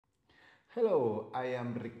Hello, I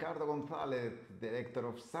am Ricardo Gonzalez, Director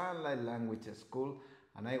of Sunlight Language School,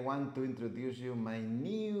 and I want to introduce you my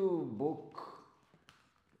new book,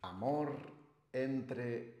 Amor,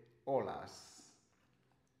 entre, olas.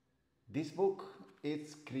 This book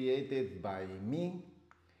is created by me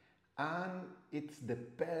and it's the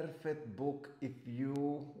perfect book if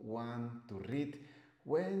you want to read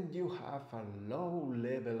when you have a low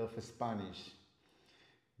level of Spanish.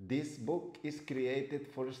 This book is created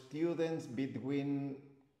for students between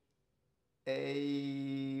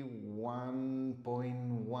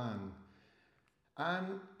A1.1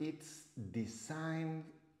 and it's designed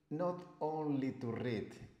not only to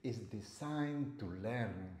read, it's designed to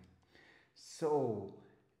learn. So,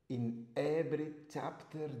 in every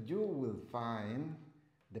chapter, you will find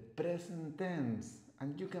the present tense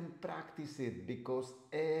and you can practice it because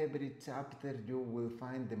every chapter you will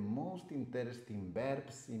find the most interesting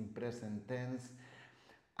verbs in present tense,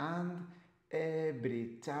 and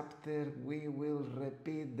every chapter we will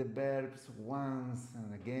repeat the verbs once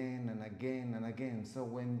and again and again and again. So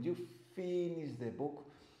when you finish the book,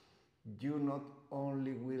 you not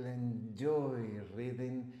only will enjoy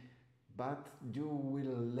reading, but you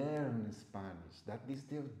will learn Spanish. That is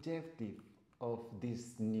the objective of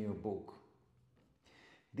this new book.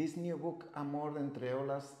 This new book, Amor, entre,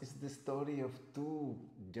 olas, is the story of two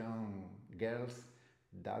young girls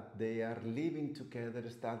that they are living together,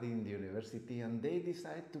 studying in the university, and they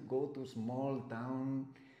decide to go to a small town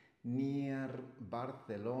near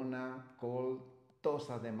Barcelona called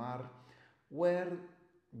Tossa de Mar, where,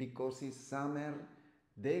 because it's summer,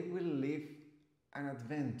 they will live an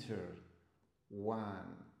adventure.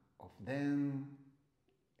 One of them,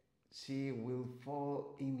 she will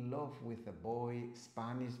fall in love with a boy,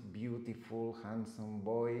 Spanish, beautiful, handsome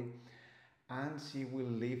boy, and she will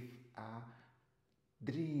live a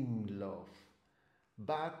dream love.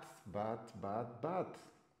 But,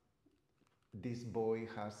 this boy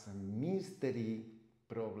has a mystery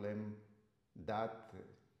problem that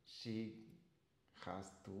she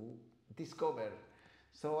has to discover.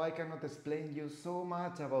 So I cannot explain you so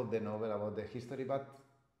much about the novel, about the history, but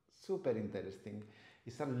super interesting.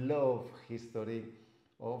 It's a love history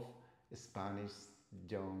of Spanish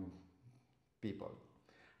young people.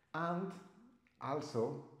 And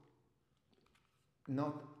also,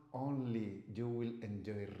 not only you will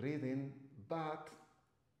enjoy reading, but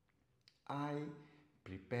I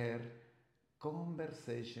prepare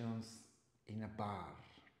conversations in a bar,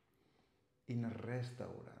 in a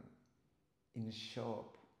restaurant, in a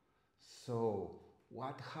shop. So,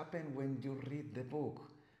 what happens when you read the book?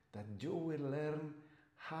 That you will learn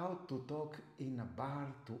how to talk in a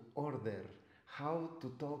bar to order, how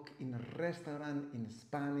to talk in a restaurant in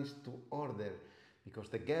Spanish to order. Because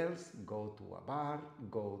the girls go to a bar,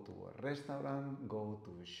 go to a restaurant, go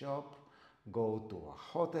to a shop, go to a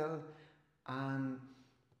hotel, and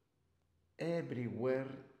everywhere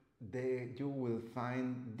you will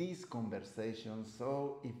find these conversations.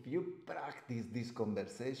 So if you practice these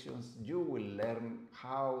conversations, you will learn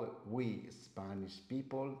how we Spanish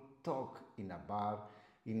people talk in a bar,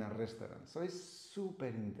 in a restaurant. So it's super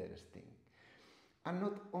interesting. And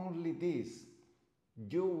not only this,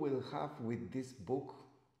 you will have with this book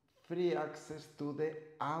free access to the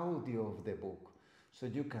audio of the book. So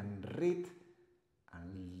you can read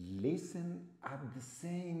and listen at the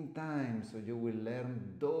same time, so you will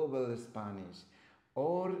learn double Spanish.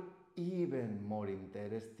 Or even more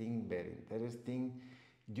interesting, very interesting,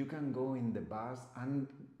 you can go in the bus and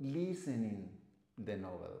listening the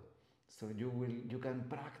novel. So you can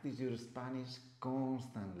practice your Spanish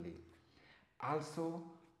constantly. Also,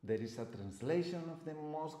 there is a translation of the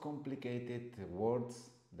most complicated words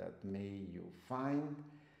that may you find,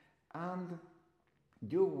 and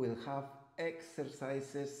you will have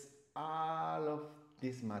exercises. All of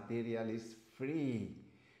this material is free.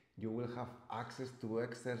 You will have access to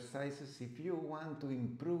exercises if you want to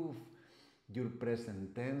improve your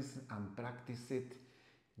present tense and practice it.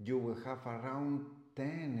 You will have around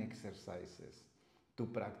 10 exercises to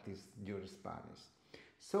practice your Spanish.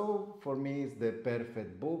 So for me it's the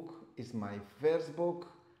perfect book. It's my first book.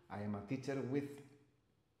 I am a teacher with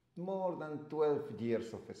more than 12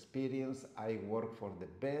 years of experience. I work for the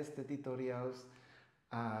best editorials,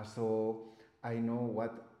 so I know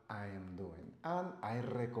what I am doing. And I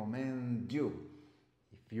recommend you,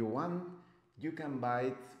 if you want, you can buy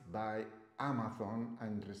it by Amazon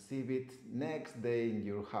and receive it next day in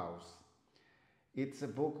your house. It's a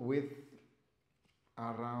book with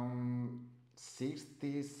around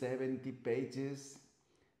 60-70 pages,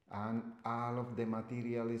 and all of the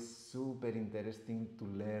material is super interesting to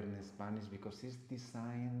learn Spanish because it's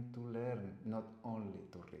designed to learn, not only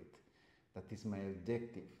to read. That is my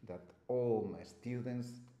objective, that all my students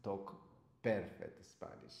talk perfect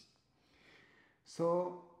Spanish.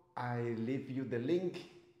 So I leave you the link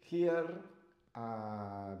here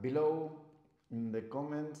below in the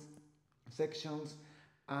comments sections,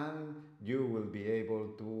 and you will be able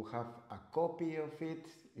to have a copy of it.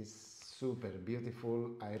 It's super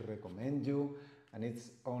beautiful. I recommend you, and it's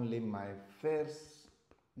only my first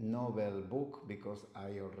novel book because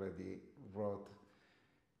I already wrote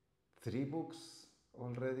 3 books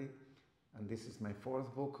already, and this is my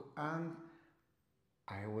 4th book, and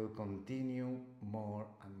I will continue more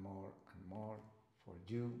and more and more for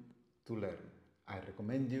you to learn. I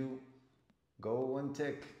recommend you go and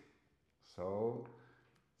check. So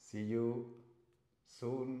see you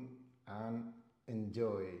soon and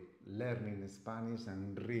enjoy learning Spanish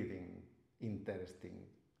and reading interesting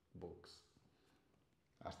books.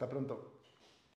 Hasta pronto.